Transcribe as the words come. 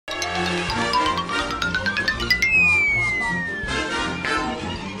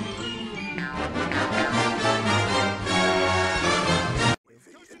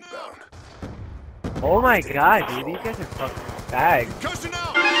Oh my god, dude, these guys are fucking bags.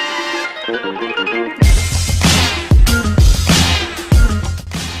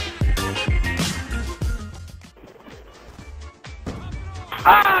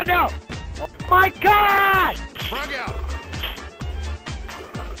 Ah, no! Oh my god! Frog out.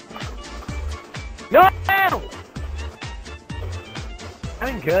 No!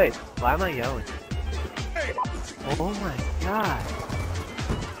 I'm good. Why am I yelling? Hey. Oh my god.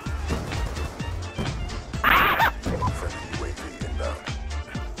 Ah!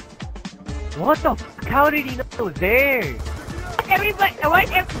 What the fuck? How did he know it was there? Everybody, I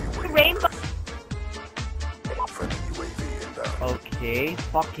want every rainbow. Okay,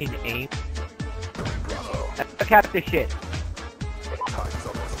 fucking aim. Look at this shit.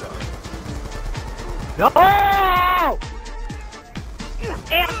 No!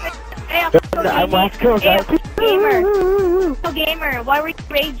 Gamer, why were you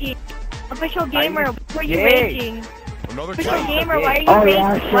raging? Official gamer, why were you raging? Official gamer, why are you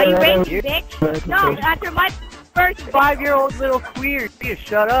raging? Why are you raging, bitch? No, after my first 5-year-old little queer. You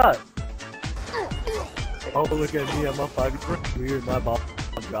shut up. Oh, look at me, I'm a 5-year-old queer. My ball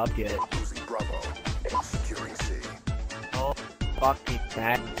dropped yet. Oh, fucking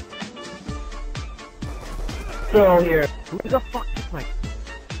that. Still here. Who the fuck is my...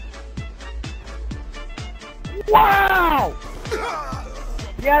 Wow!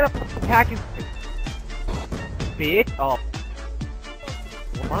 You had a attacking... Bitch? Oh.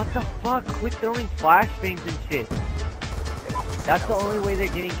 What the fuck? Quit throwing flashbangs and shit. That's the only way they're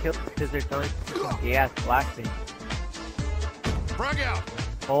getting killed, because they're throwing gay-ass flashbangs. Frog out.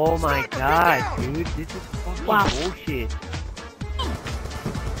 Oh my god, dude. This is fucking bullshit.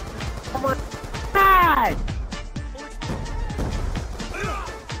 Oh my god!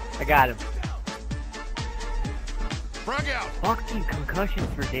 I got him. Frog out. Fucking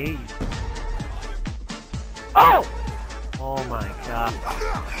concussions for days. Oh! Oh my god.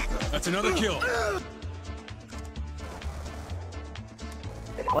 That's another kill.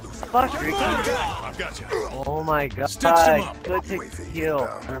 What the fuck, Ricky? I've got you. Oh my god. Stitched him up. Good to kill.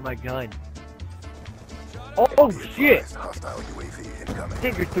 Under my gun. Oh shit!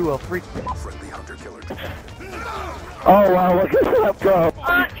 Tinker threw a freak. Oh wow, look at that go.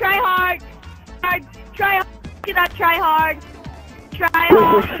 try hard! Try hard! Do not try hard! Try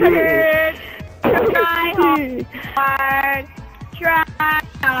hard! Try hard! Try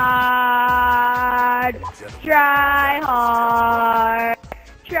hard! Try hard!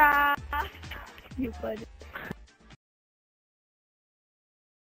 Try! You funny.